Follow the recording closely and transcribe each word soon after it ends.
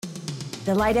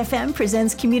The Light FM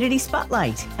presents Community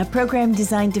Spotlight, a program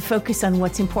designed to focus on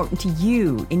what's important to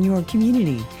you in your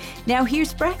community. Now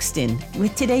here's Braxton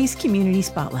with today's Community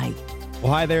Spotlight.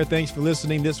 Well, hi there. Thanks for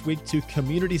listening this week to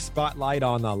Community Spotlight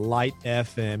on the Light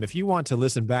FM. If you want to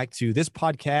listen back to this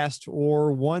podcast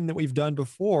or one that we've done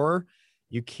before,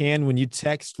 you can when you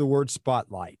text the word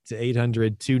Spotlight to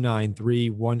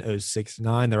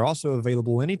 800-293-1069. They're also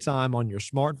available anytime on your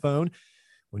smartphone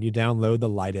when you download the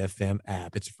Light FM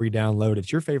app. It's a free download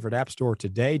at your favorite app store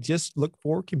today. Just look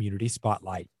for Community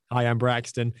Spotlight. Hi, I'm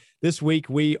Braxton. This week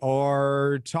we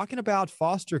are talking about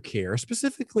foster care,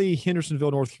 specifically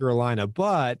Hendersonville, North Carolina,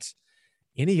 but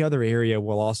any other area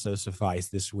will also suffice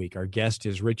this week. Our guest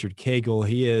is Richard Cagle.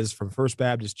 He is from First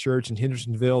Baptist Church in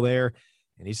Hendersonville there,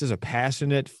 and he's just a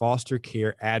passionate foster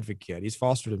care advocate. He's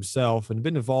fostered himself and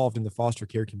been involved in the foster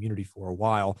care community for a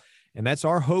while. And that's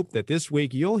our hope that this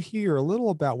week you'll hear a little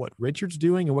about what Richard's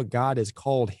doing and what God has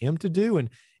called him to do, and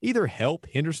either help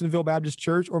Hendersonville Baptist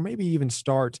Church or maybe even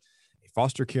start a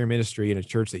foster care ministry in a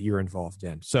church that you're involved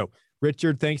in. So,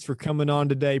 Richard, thanks for coming on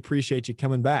today. Appreciate you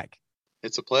coming back.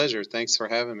 It's a pleasure. Thanks for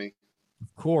having me.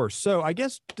 Of course. So I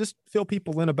guess just fill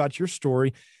people in about your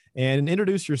story and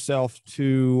introduce yourself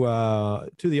to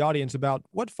the audience about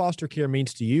what foster care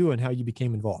means to you and how you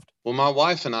became involved. Well, my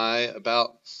wife and I,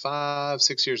 about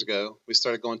 5-6 years ago, we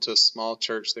started going to a small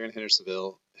church there in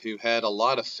Hendersonville who had a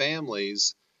lot of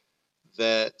families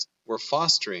that were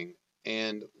fostering.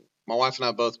 And my wife and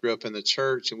I both grew up in the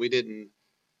church, and we didn't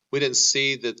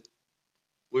see that.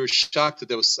 We were shocked that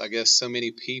there was, I guess, so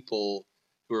many people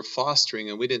who were fostering,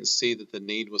 and we didn't see that the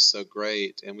need was so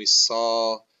great. And we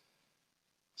saw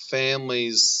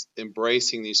families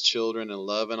embracing these children and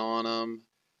loving on them.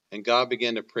 And God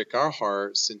began to prick our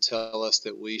hearts and tell us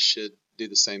that we should do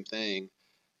the same thing.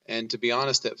 And to be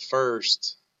honest, at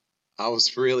first, I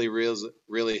was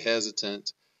really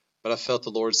hesitant, but I felt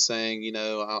the Lord saying,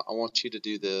 I want you to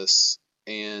do this.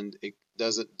 And it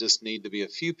doesn't just need to be a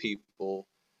few people.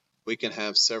 We can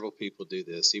have several people do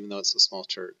this, even though it's a small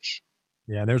church.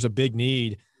 Yeah, there's a big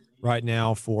need right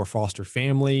now for foster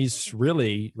families,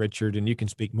 really, Richard, and you can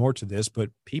speak more to this, but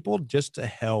people just to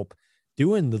help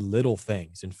doing the little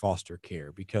things in foster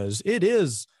care, because it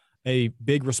is a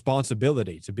big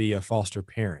responsibility to be a foster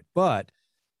parent. But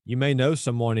you may know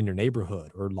someone in your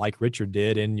neighborhood, or like Richard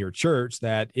did in your church,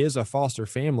 that is a foster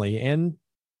family, and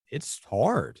it's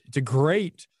hard. It's a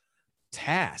great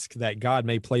task that God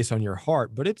may place on your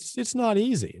heart, but it's not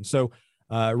easy. And so,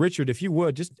 Richard, if you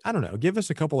would just, give us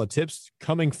a couple of tips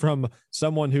coming from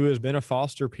someone who has been a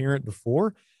foster parent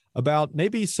before about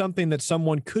maybe something that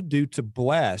someone could do to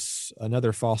bless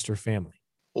another foster family.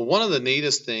 Well, one of the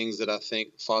neatest things that I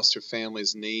think foster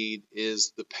families need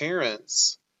is the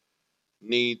parents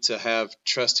need to have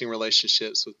trusting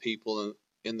relationships with people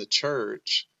in the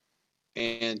church.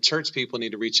 And church people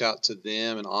need to reach out to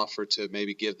them and offer to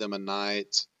maybe give them a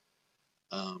night,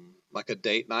 like a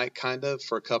date night kind of,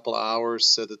 for a couple of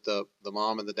hours, so that the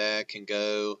mom and the dad can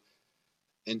go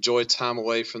enjoy time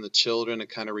away from the children and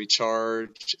kind of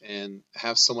recharge, and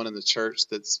have someone in the church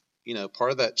that's,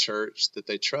 part of that church that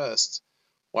they trust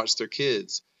watch their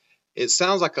kids. It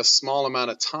sounds like a small amount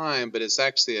of time, but it's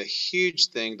actually a huge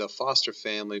thing to a foster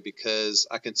family, because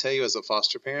I can tell you as a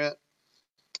foster parent,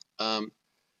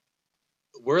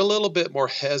 we're a little bit more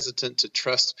hesitant to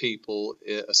trust people,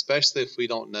 especially if we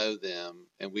don't know them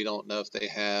and we don't know if they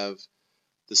have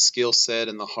the skill set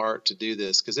and the heart to do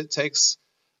this, because it takes,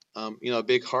 a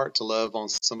big heart to love on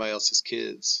somebody else's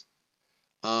kids.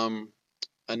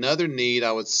 Another need,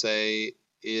 I would say,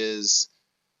 is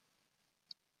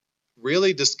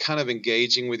really just kind of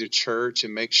engaging with your church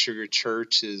and make sure your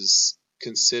church is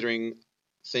considering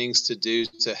things to do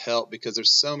to help, because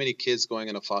there's so many kids going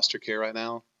into foster care right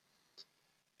now.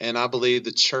 And I believe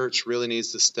the church really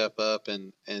needs to step up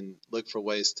and look for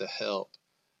ways to help.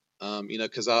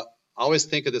 Because I always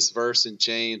think of this verse in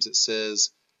James. It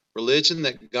says, religion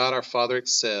that God our Father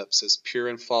accepts as pure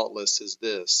and faultless is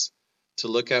this, to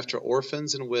look after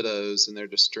orphans and widows in their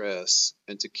distress,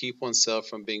 and to keep oneself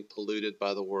from being polluted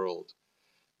by the world.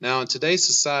 Now, in today's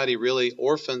society, really,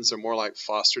 orphans are more like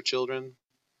foster children.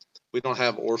 We don't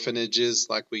have orphanages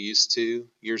like we used to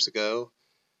years ago.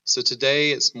 So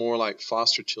today it's more like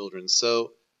foster children.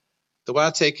 So the way I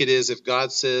take it is, if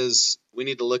God says we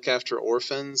need to look after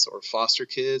orphans or foster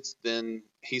kids, then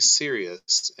he's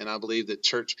serious. And I believe that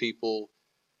church people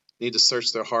need to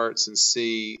search their hearts and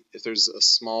see if there's a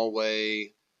small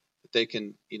way that they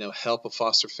can, help a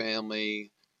foster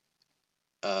family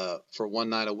for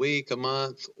one night a week, a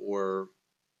month, or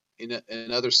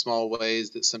in other small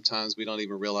ways that sometimes we don't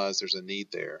even realize there's a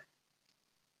need there.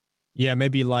 Yeah,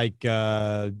 maybe like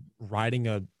writing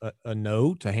a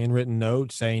note, a handwritten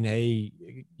note saying, hey,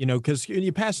 because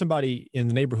you pass somebody in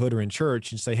the neighborhood or in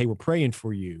church and say, hey, we're praying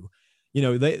for you.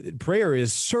 Prayer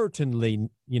is certainly,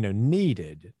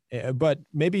 needed, but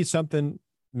maybe something,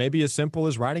 maybe as simple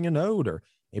as writing a note or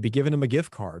maybe giving them a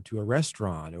gift card to a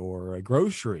restaurant or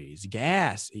groceries,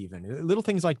 gas, even little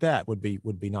things like that would be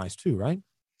nice too, right?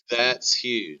 That's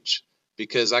huge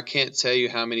because I can't tell you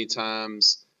how many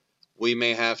times we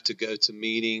may have to go to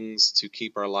meetings to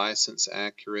keep our license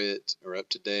accurate or up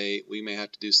to date. We may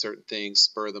have to do certain things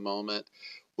spur of the moment.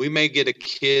 We may get a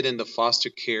kid into foster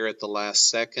care at the last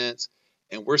second,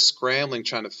 and we're scrambling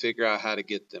trying to figure out how to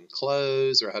get them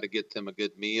clothes or how to get them a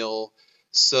good meal.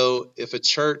 So if a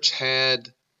church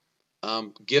had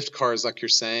gift cards, like you're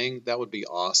saying, that would be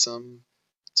awesome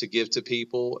to give to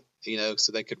people,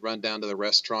 so they could run down to the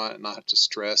restaurant and not have to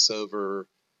stress over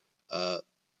uh,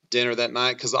 dinner that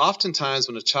night. Because oftentimes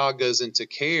when a child goes into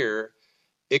care,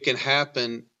 it can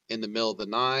happen in the middle of the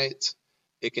night.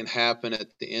 It can happen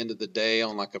at the end of the day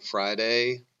on like a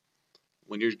Friday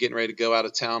when you're getting ready to go out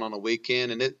of town on a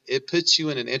weekend. And it puts you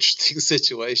in an interesting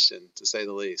situation, to say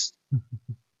the least.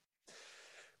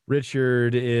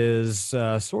 Richard is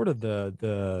sort of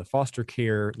the foster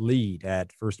care lead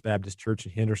at First Baptist Church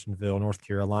in Hendersonville, North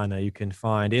Carolina. You can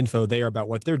find info there about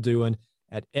what they're doing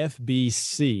at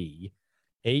fbchnc.org.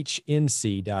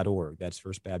 That's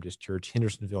First Baptist Church,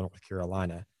 Hendersonville, North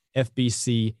Carolina,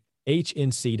 fbchnc.org.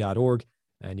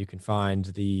 And you can find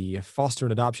the foster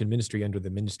and adoption ministry under the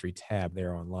ministry tab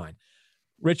there online.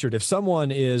 Richard, if someone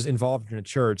is involved in a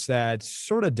church that's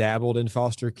sort of dabbled in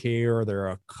foster care, or there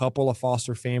are a couple of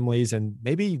foster families, and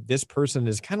maybe this person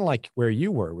is kind of like where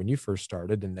you were when you first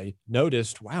started, and they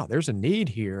noticed, wow, there's a need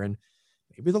here, and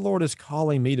maybe the Lord is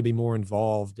calling me to be more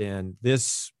involved in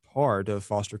this part of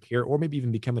foster care, or maybe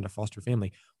even becoming a foster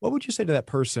family. What would you say to that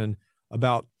person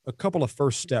about a couple of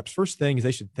first steps, first things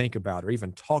they should think about, or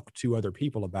even talk to other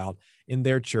people about in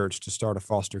their church to start a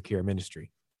foster care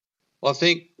ministry? Well, I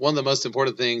think one of the most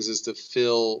important things is to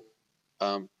feel,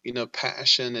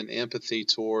 passion and empathy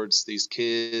towards these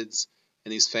kids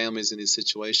and these families and these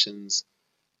situations,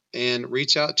 and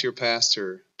reach out to your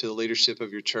pastor, to the leadership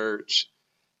of your church,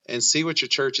 and see what your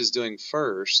church is doing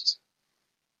first,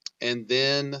 and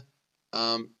then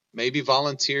maybe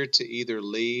volunteer to either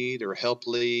lead or help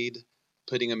lead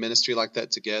putting a ministry like that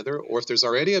together, or if there's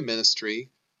already a ministry,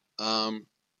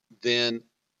 then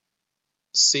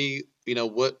see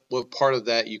what part of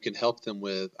that you can help them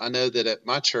with. I know that at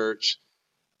my church,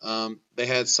 they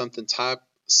had something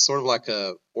sort of like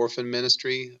a orphan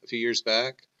ministry a few years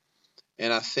back,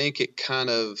 and I think it kind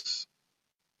of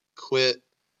quit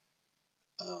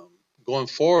going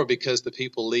forward because the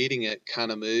people leading it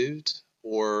kind of moved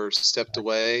or stepped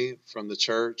away from the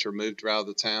church or moved out of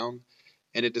the town,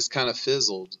 and it just kind of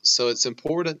fizzled. So it's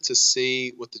important to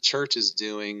see what the church is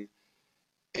doing,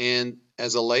 and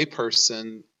as a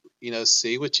layperson,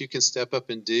 see what you can step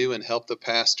up and do and help the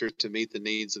pastor to meet the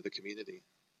needs of the community.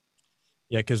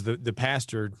 Yeah, because the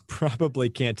pastor probably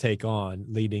can't take on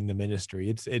leading the ministry.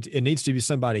 It needs to be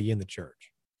somebody in the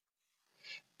church.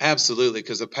 Absolutely,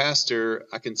 because a pastor,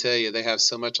 I can tell you, they have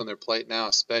so much on their plate now,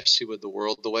 especially with the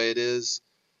world the way it is.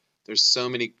 There's so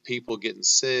many people getting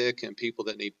sick and people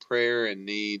that need prayer and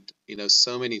need,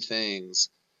 so many things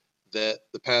that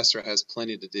the pastor has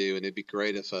plenty to do. And it'd be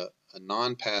great if a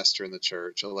non-pastor in the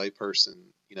church, a lay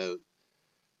person,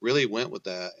 really went with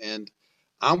that. And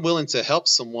I'm willing to help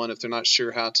someone if they're not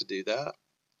sure how to do that.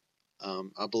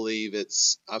 I believe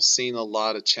I've seen a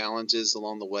lot of challenges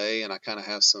along the way, and I kind of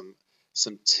have some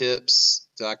tips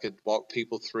that I could walk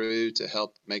people through to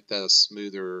help make that a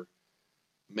smoother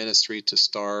ministry to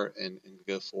start and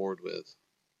go forward with.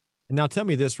 Now tell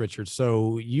me this, Richard.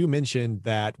 So you mentioned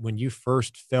that when you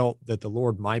first felt that the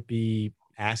Lord might be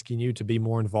asking you to be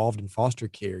more involved in foster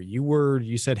care,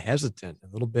 you said hesitant, a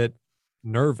little bit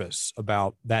nervous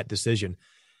about that decision.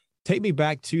 Take me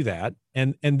back to that.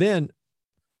 And then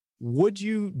would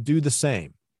you do the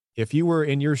same? If you were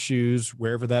in your shoes,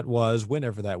 wherever that was,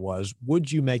 whenever that was,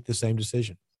 would you make the same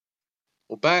decision?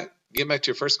 Well, getting back to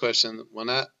your first question,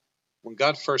 when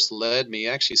God first led me,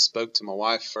 I actually spoke to my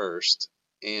wife first,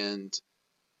 and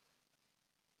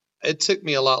it took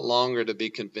me a lot longer to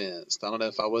be convinced. I don't know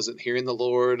if I wasn't hearing the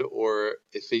Lord or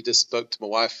if he just spoke to my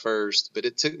wife first, but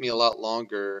it took me a lot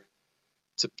longer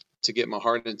to get my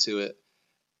heart into it.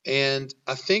 And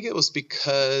I think it was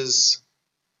because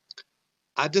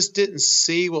I just didn't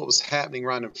see what was happening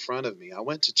right in front of me. I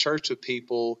went to church with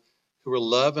people who were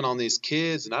loving on these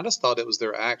kids, and I just thought it was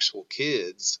their actual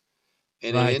kids.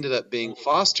 And It Right. ended up being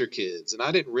foster kids, and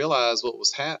I didn't realize what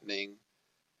was happening.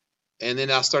 And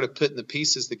then I started putting the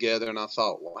pieces together, and I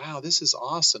thought, wow, this is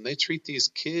awesome. They treat these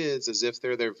kids as if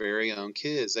they're their very own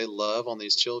kids. They love on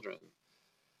these children.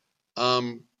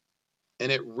 And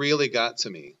it really got to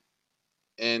me.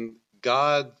 And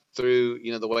God, through,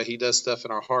 the way he does stuff in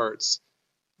our hearts,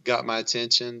 got my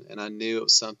attention, and I knew it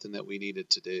was something that we needed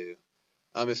to do.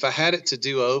 If I had it to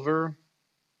do over,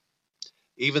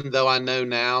 even though I know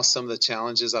now some of the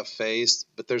challenges I've faced,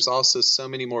 but there's also so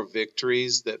many more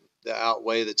victories that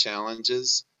outweigh the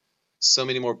challenges, so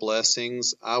many more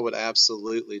blessings, I would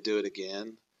absolutely do it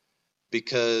again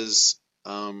because,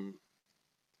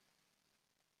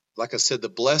 like I said, the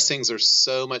blessings are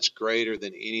so much greater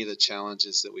than any of the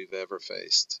challenges that we've ever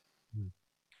faced.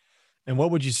 And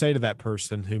what would you say to that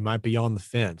person who might be on the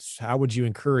fence? How would you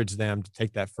encourage them to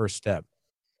take that first step?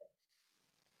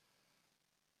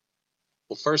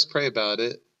 Well, first pray about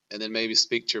it, and then maybe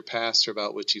speak to your pastor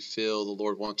about what you feel the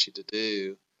Lord wants you to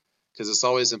do, because it's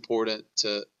always important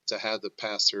to have the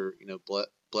pastor,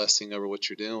 blessing over what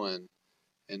you're doing,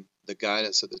 and the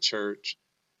guidance of the church,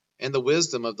 and the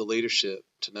wisdom of the leadership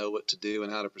to know what to do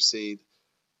and how to proceed.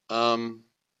 But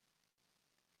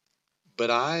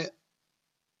I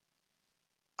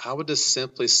would just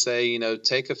simply say,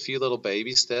 take a few little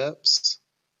baby steps.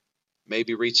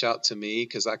 Maybe reach out to me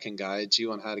because I can guide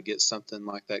you on how to get something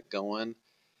like that going.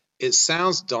 It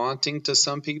sounds daunting to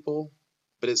some people,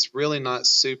 but it's really not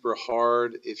super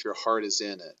hard if your heart is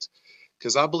in it.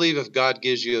 Because I believe if God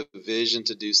gives you a vision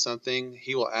to do something,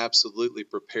 he will absolutely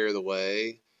prepare the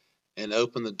way and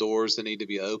open the doors that need to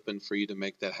be opened for you to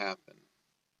make that happen.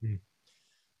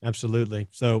 Absolutely.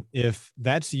 So if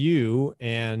that's you,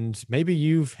 and maybe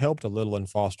you've helped a little in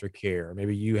foster care,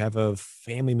 maybe you have a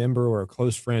family member or a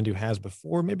close friend who has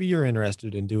before, maybe you're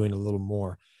interested in doing a little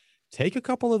more, take a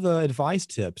couple of the advice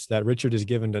tips that Richard has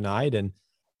given tonight and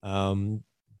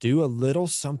do a little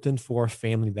something for a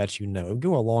family that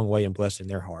go a long way in blessing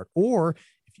their heart. Or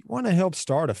if you want to help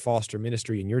start a foster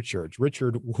ministry in your church,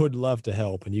 Richard would love to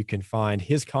help, and you can find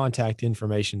his contact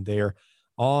information there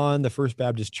on the First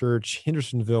Baptist Church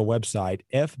Hendersonville website,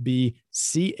 fbchnc.org.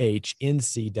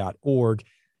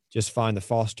 Just find the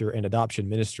Foster and Adoption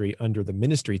Ministry under the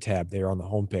Ministry tab there on the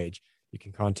homepage. You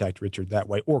can contact Richard that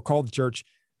way, or call the church.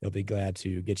 They'll be glad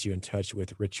to get you in touch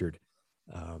with Richard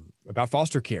about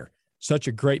foster care. Such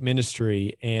a great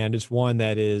ministry, and it's one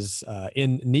that is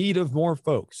in need of more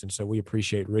folks. And so we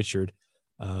appreciate Richard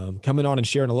coming on and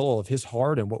sharing a little of his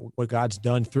heart and what God's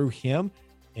done through him.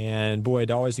 And boy,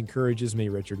 it always encourages me,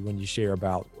 Richard, when you share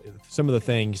about some of the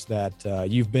things that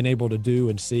you've been able to do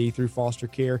and see through foster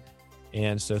care.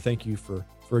 And so thank you for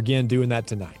again doing that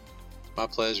tonight. My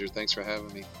pleasure. Thanks for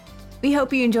having me. We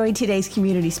hope you enjoyed today's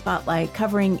Community Spotlight,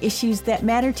 covering issues that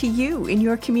matter to you in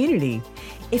your community.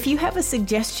 If you have a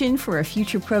suggestion for a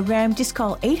future program, just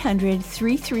call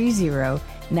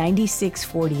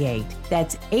 800-330-9648.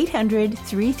 That's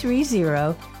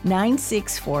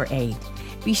 800-330-9648.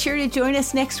 Be sure to join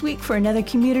us next week for another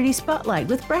Community Spotlight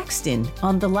with Braxton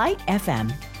on The Light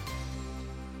FM.